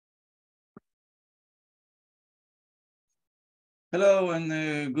Hello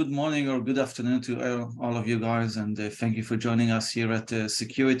and good morning or good afternoon to all of you guys, and thank you for joining us here at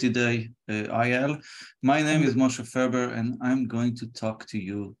Security Day IL. My name is Moshe Ferber, and I'm going to talk to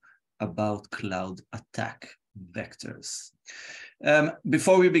you about cloud attack vectors.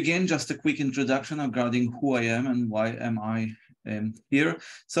 Before we begin, just a quick introduction regarding who I am and why am I here.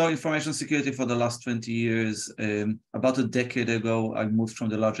 So information security for the last 20 years. About a decade ago, I moved from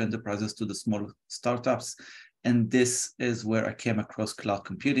the large enterprises to the small startups. And this is where I came across cloud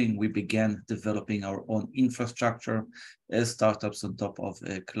computing. We began developing our own infrastructure as startups on top of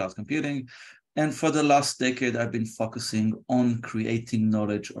cloud computing. And for the last decade, I've been focusing on creating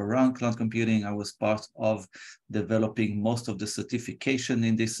knowledge around cloud computing. I was part of developing most of the certification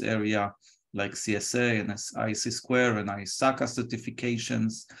in this area, like CSA and IC Square and ISACA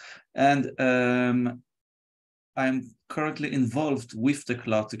certifications. And I'm currently involved with the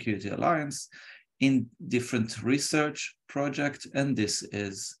Cloud Security Alliance in different research projects, and this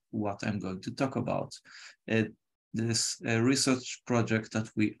is what I'm going to talk about. This research project that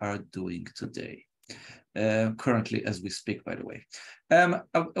we are doing today, currently as we speak, by the way.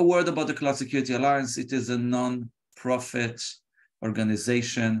 A word about the Cloud Security Alliance. It is a non-profit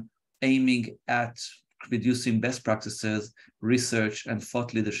organization aiming at producing best practices, research, and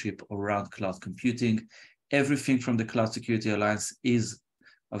thought leadership around cloud computing. Everything from the Cloud Security Alliance is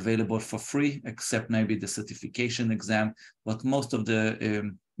available for free, except maybe the certification exam, but most of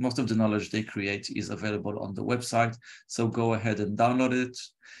the knowledge they create is available on the website. So go ahead and download it.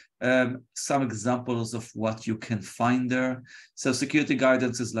 Some examples of what you can find there. So security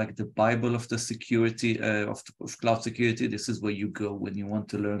guidance is like the Bible of the security of cloud security. This is where you go when you want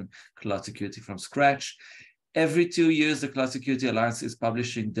to learn cloud security from scratch. Every 2 years, the Cloud Security Alliance is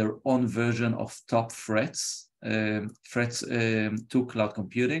publishing their own version of top threats to cloud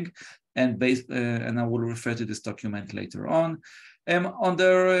computing, and I will refer to this document later on. On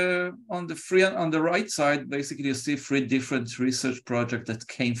the right side, basically you see 3 different research projects that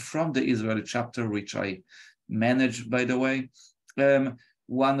came from the Israeli chapter, which I manage, by the way.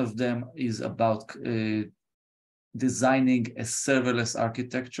 One of them is about designing a serverless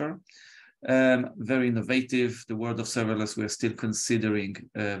architecture. Very innovative. The world of serverless, we're still considering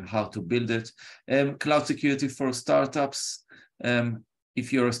how to build it. Cloud security for startups.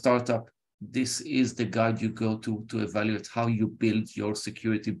 If you're a startup, this is the guide you go to evaluate how you build your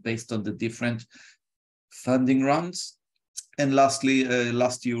security based on the different funding rounds. And lastly,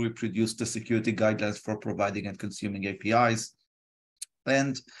 last year we produced the security guidelines for providing and consuming APIs.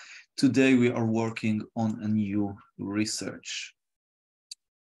 And today we are working on a new research.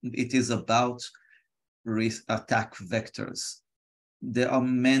 It is about attack vectors. There are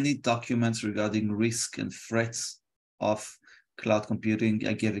many documents regarding risk and threats of cloud computing.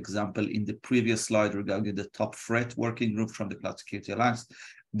 I gave example in the previous slide regarding the top threat working group from the Cloud Security Alliance.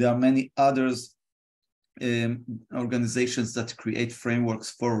 There are many others organizations that create frameworks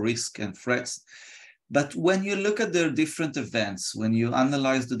for risk and threats. But when you look at their different events, when you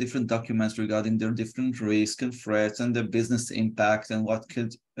analyze the different documents regarding their different risks and threats and the business impact and what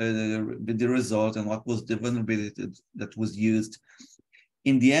could be the result and what was the vulnerability that was used,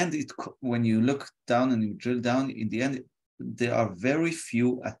 in the end, when you look down and you drill down, in the end, there are very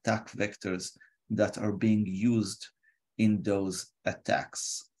few attack vectors that are being used in those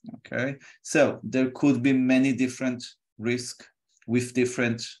attacks. Okay, so there could be many different risks with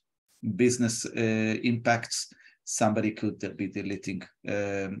different business impacts. Somebody could be deleting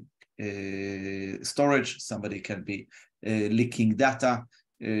storage, somebody can be leaking data,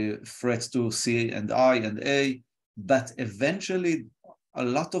 threats to C and I and A, but eventually a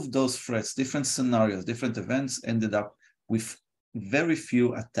lot of those threats, different scenarios, different events ended up with very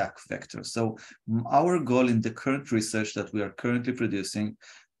few attack vectors. So our goal in the current research that we are currently producing,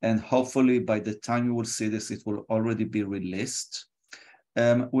 and hopefully by the time you will see this, it will already be released,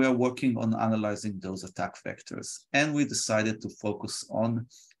 we are working on analyzing those attack vectors, and we decided to focus on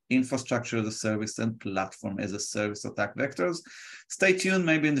infrastructure as a service and platform as a service attack vectors. Stay tuned,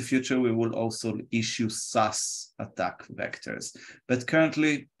 maybe in the future we will also issue SaaS attack vectors. But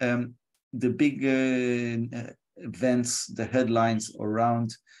currently, the big events, the headlines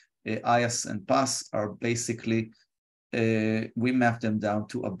around IaaS and PaaS are basically, we map them down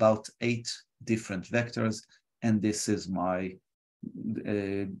to about 8 different vectors, and this is my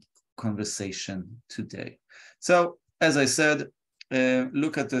conversation today. So as I said,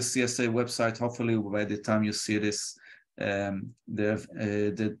 look at the CSA website. Hopefully by the time you see this,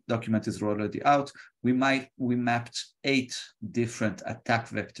 the document is already out. We mapped 8 different attack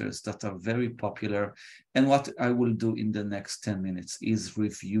vectors that are very popular. And what I will do in the next 10 minutes is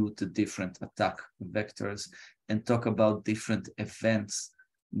review the different attack vectors and talk about different events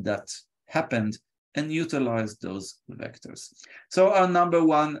that happened and utilize those vectors. So our number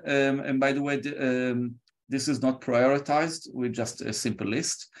one, and by the way, this is not prioritized, we're just a simple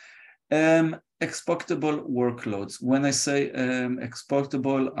list. Exportable workloads. When I say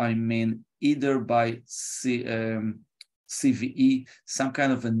exportable, I mean either by CVE, some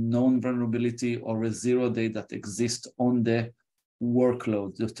kind of a known vulnerability or a 0-day that exists on the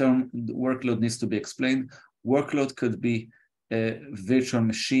workload. The term workload needs to be explained. Workload could be a virtual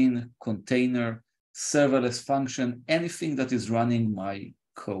machine, container, serverless function, anything that is running my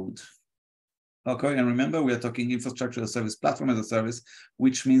code. Okay, and remember, we are talking infrastructure as a service, platform as a service,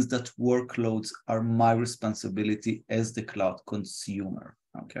 which means that workloads are my responsibility as the cloud consumer.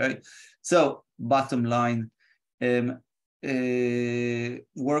 Okay, so bottom line,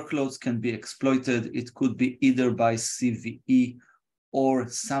 workloads can be exploited. It could be either by CVE or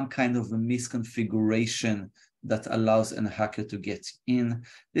some kind of a misconfiguration that allows a hacker to get in.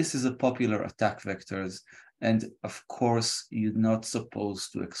 This is a popular attack vectors. And of course, you're not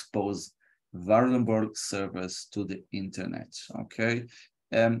supposed to expose vulnerable servers to the internet, okay?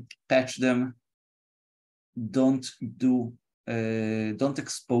 Patch them, don't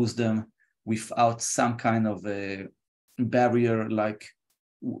expose them without some kind of a barrier like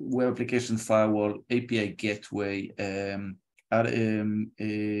web application firewall, API gateway, a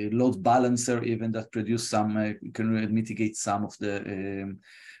load balancer even that produce some can mitigate some of the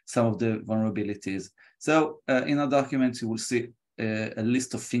vulnerabilities. So in our documents you will see a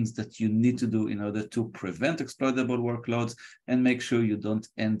list of things that you need to do in order to prevent exploitable workloads and make sure you don't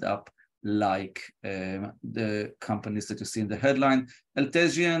end up like the companies that you see in the headline.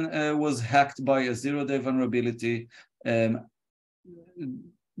 Altesian was hacked by a 0-day vulnerability.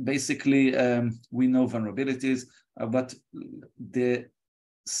 Basically, we know vulnerabilities, but the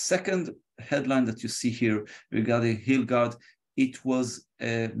second headline that you see here regarding HillGuard, it was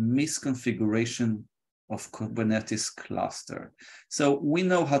a misconfiguration of Kubernetes cluster. So we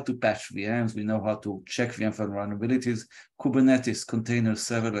know how to patch VMs, we know how to check VM for vulnerabilities. Kubernetes, container,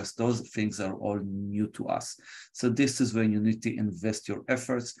 serverless, those things are all new to us. So this is when you need to invest your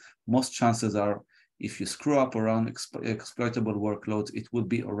efforts. Most chances are, if you screw up around exploitable workloads, it would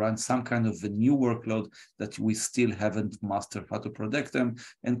be around some kind of a new workload that we still haven't mastered how to protect them,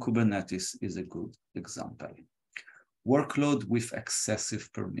 and Kubernetes is a good example. Workload with excessive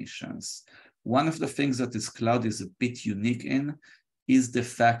permissions. One of the things that this cloud is a bit unique in is the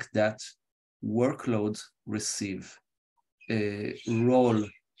fact that workloads receive a role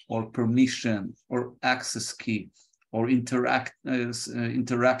or permission or access key or interactive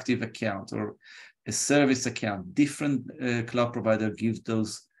account or a service account. Different cloud provider give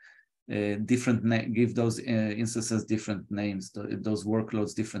those instances different names, those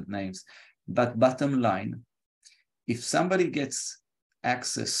workloads different names. But bottom line, if somebody gets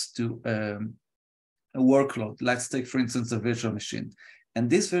access to a workload, let's take for instance a virtual machine, and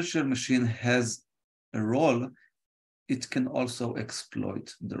this virtual machine has a role, it can also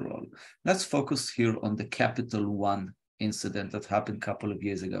exploit the role. Let's focus here on the Capital One incident that happened a couple of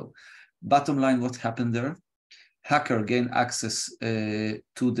years ago. Bottom line, what happened there? Hacker gained access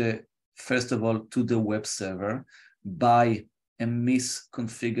first of all, to the web server by a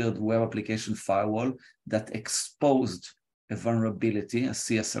misconfigured web application firewall that exposed a vulnerability, a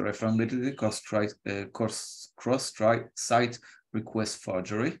CSRF vulnerability, cross-site request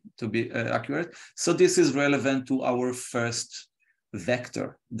forgery, to be accurate. So this is relevant to our first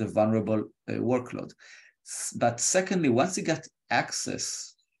vector, the vulnerable workload. But secondly, once you got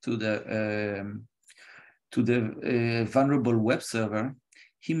access to the vulnerable web server,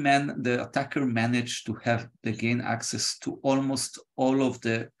 the attacker managed to gain access to almost all of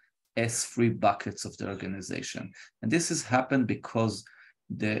the S3 buckets of the organization. And this has happened because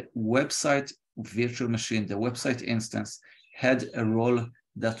the website virtual machine, the website instance, had a role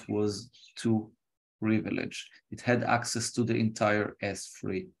that was too privileged. It had access to the entire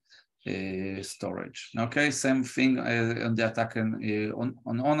S3 storage. Okay, same thing on the attack on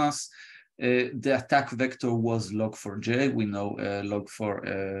ONAS. The attack vector was log4j. We know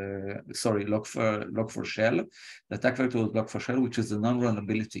log4shell. The attack vector was log4shell, which is a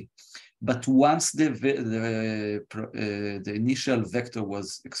non-vulnerability. But once the initial vector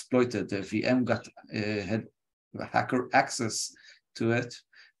was exploited, the VM had hacker access to it.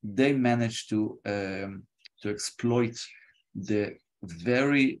 They managed to exploit the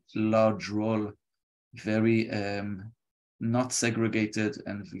very large role, very not segregated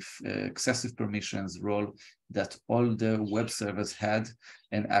and with excessive permissions role that all the web servers had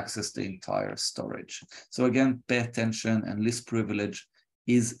and access the entire storage. So again, pay attention and least privilege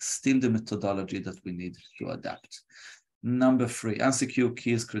is still the methodology that we need to adapt. Number 3, unsecure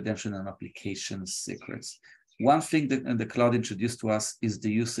keys, credential, and application secrets. One thing that the cloud introduced to us is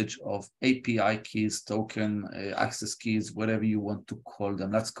the usage of API keys, token, access keys, whatever you want to call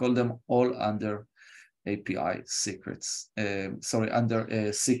them. Let's call them all under API secrets.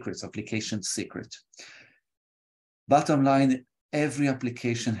 Under secrets, application secret. Bottom line, every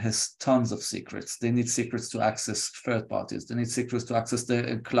application has tons of secrets. They need secrets to access third parties. They need secrets to access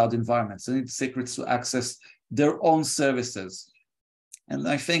the cloud environments. They need secrets to access their own services. And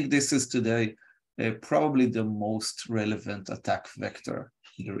I think this is today probably the most relevant attack vector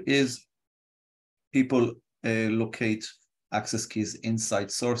there is. People locate access keys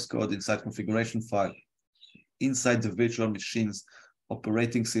inside source code, inside configuration file, inside the virtual machines,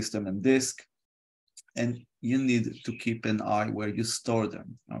 operating system, and disk. And you need to keep an eye where you store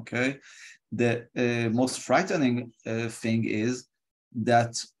them, okay? The most frightening thing is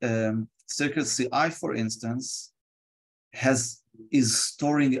that Circle CI, for instance, is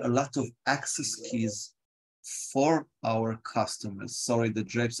storing a lot of access keys for our customers. Sorry, the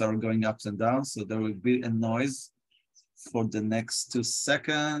drapes are going up and down, so there will be a noise for the next 2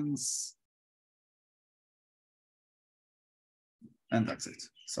 seconds. And that's it.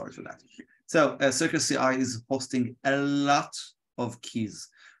 Sorry for that. So Circle CI is hosting a lot of keys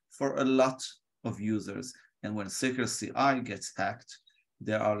for a lot of users. And when Circle CI gets hacked,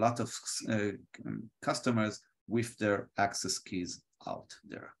 there are a lot of customers with their access keys out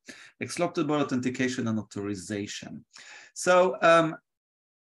there. Exploitable authentication and authorization. So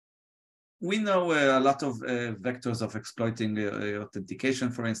we know a lot of vectors of exploiting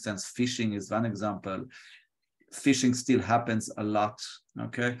authentication. For instance, phishing is one example. Phishing still happens a lot,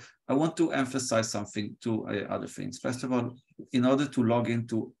 okay? I want to emphasize two other things. First of all, in order to log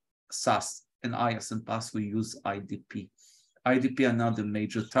into SaaS and IaaS and PaaS, we use IDP. IDP are now the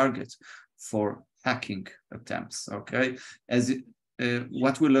major target for hacking attempts, okay?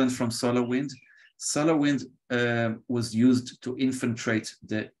 What we learned from SolarWinds was used to infiltrate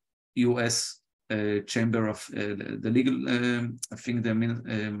the US chamber of the legal, I think the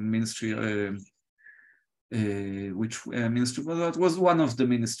ministry, which ministry was? It was one of the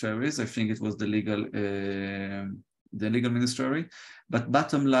ministries. I think it was the legal ministry. But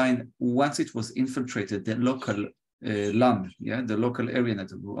bottom line, once it was infiltrated, the local LAN, the local area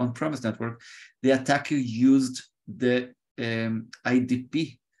network, on-premise network, the attacker used the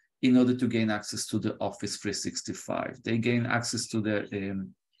IDP in order to gain access to the Office 365. They gain access to the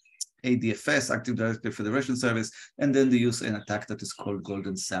ADFS, Active Directory Federation Service, and then they use an attack that is called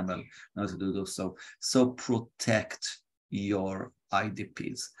Golden SAML in order to do so. So protect your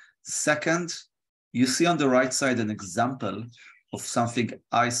IDPs. Second, you see on the right side an example of something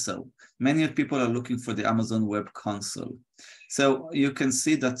I saw. Many people are looking for the Amazon Web Console. So you can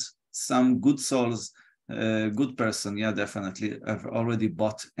see that some good souls, good person, definitely, have already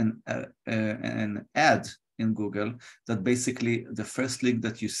bought an ad in Google that basically the first link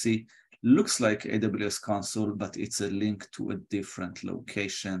that you see looks like AWS console, but it's a link to a different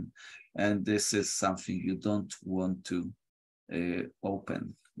location. And this is something you don't want to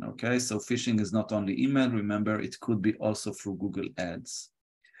open. Okay, so phishing is not only email, remember, it could be also through Google Ads.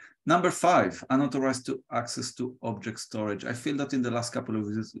 Number 5, unauthorized access to object storage. I feel that in the last couple of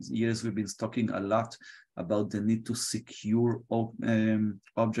years, we've been talking a lot about the need to secure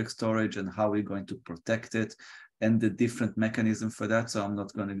object storage and how we're going to protect it and the different mechanism for that. So I'm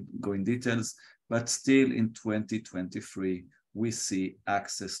not going to go in details, but still in 2023, we see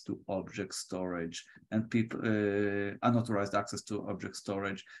access to object storage and people, unauthorized access to object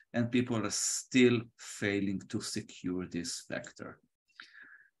storage, and people are still failing to secure this vector.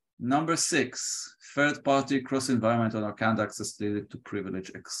 Number 6, third-party cross-environmental account access leading to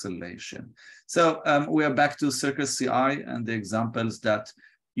privilege escalation. So we are back to Circle CI and the examples that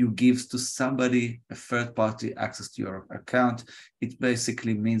you give to somebody a third-party access to your account. It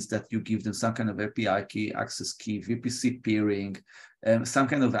basically means that you give them some kind of API key, access key, VPC peering, some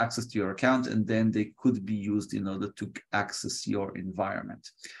kind of access to your account, and then they could be used in order to access your environment.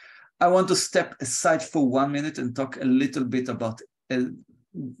 I want to step aside for 1 minute and talk a little bit about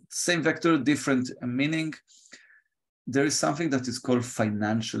same vector, different meaning. There is something that is called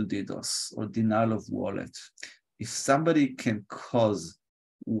financial DDoS or denial of wallet. If somebody can cause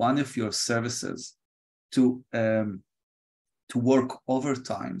one of your services to work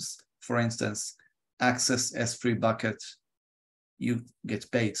overtimes, for instance, access S3 bucket, you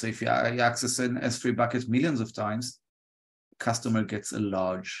get paid. So if you access an S3 bucket millions of times, customer gets a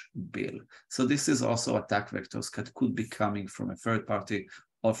large bill. So this is also attack vectors that could be coming from a third party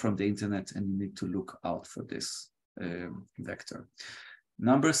or from the internet, and you need to look out for this vector.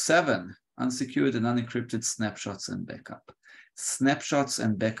 Number 7, unsecured and unencrypted snapshots and backup. Snapshots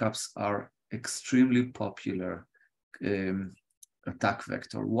and backups are extremely popular attack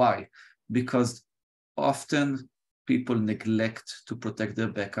vector. Why? Because often people neglect to protect their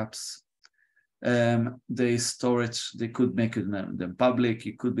backups. They store it, they could make them public,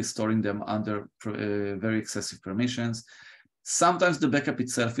 you could be storing them under very excessive permissions. Sometimes the backup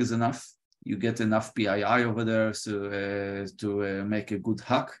itself is enough. You get enough PII over there to make a good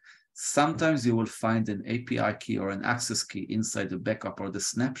hack. Sometimes you will find an API key or an access key inside the backup or the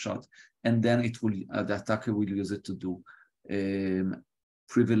snapshot, and then it will the attacker will use it to do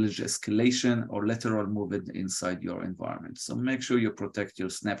privilege escalation or lateral movement inside your environment. So make sure you protect your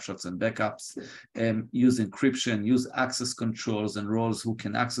snapshots and backups. Use encryption, use access controls and roles who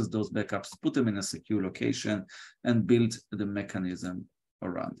can access those backups, put them in a secure location, and build the mechanism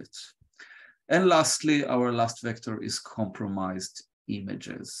around it. And lastly, our last vector is compromised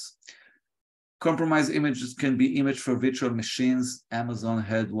images. Compromised images can be image for virtual machines. Amazon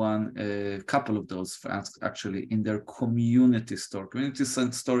had one, a couple of those actually in their community store. Community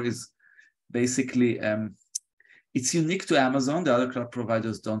store is basically, it's unique to Amazon. The other cloud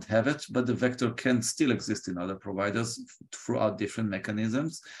providers don't have it, but the vector can still exist in other providers throughout different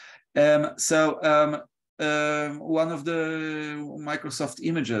mechanisms. One of the Microsoft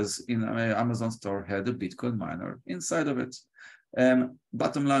images in Amazon store had a Bitcoin miner inside of it.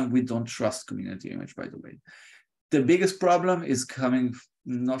 Bottom line, we don't trust community image, by the way. The biggest problem is coming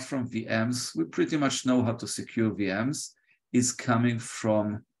not from VMs. We pretty much know how to secure VMs. It's coming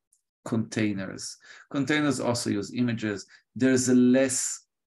from containers. Containers also use images. There's a less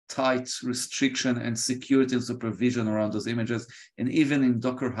tight restriction and security and supervision around those images. And even in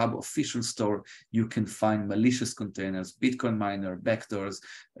Docker Hub official store, you can find malicious containers, Bitcoin miner, backdoors,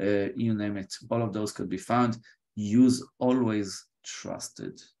 you name it. All of those could be found. Use always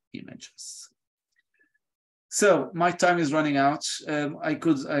trusted images. So my time is running out. I'm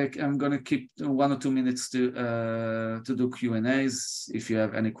going to keep 1 or 2 minutes to do Q&As. If you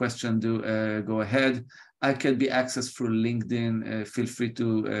have any question, do go ahead. I can be accessed through LinkedIn. Feel free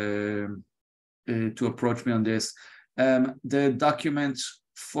to approach me on this. The document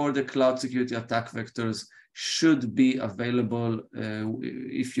for the cloud security attack vectors should be available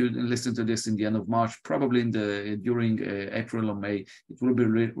if you listen to this in the end of March, probably during April or May. It will be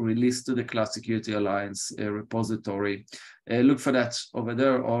released to the Cloud Security Alliance repository. Look for that over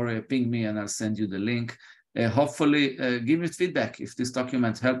there, or ping me and I'll send you the link. Hopefully, give me feedback if this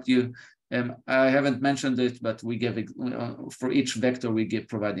document helped you. I haven't mentioned it, but we give for each vector we give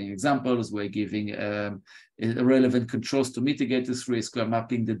providing examples. We're giving relevant controls to mitigate this risk. We're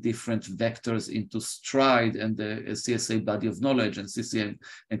mapping the different vectors into STRIDE and the CSA body of knowledge and CCM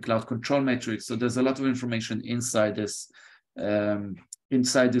and cloud control matrix. So there's a lot of information inside this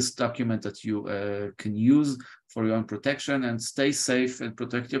document that you can use for your own protection, and stay safe and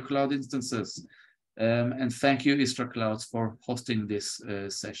protect your cloud instances. And thank you, Istra Clouds, for hosting this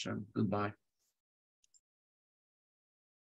session. Goodbye.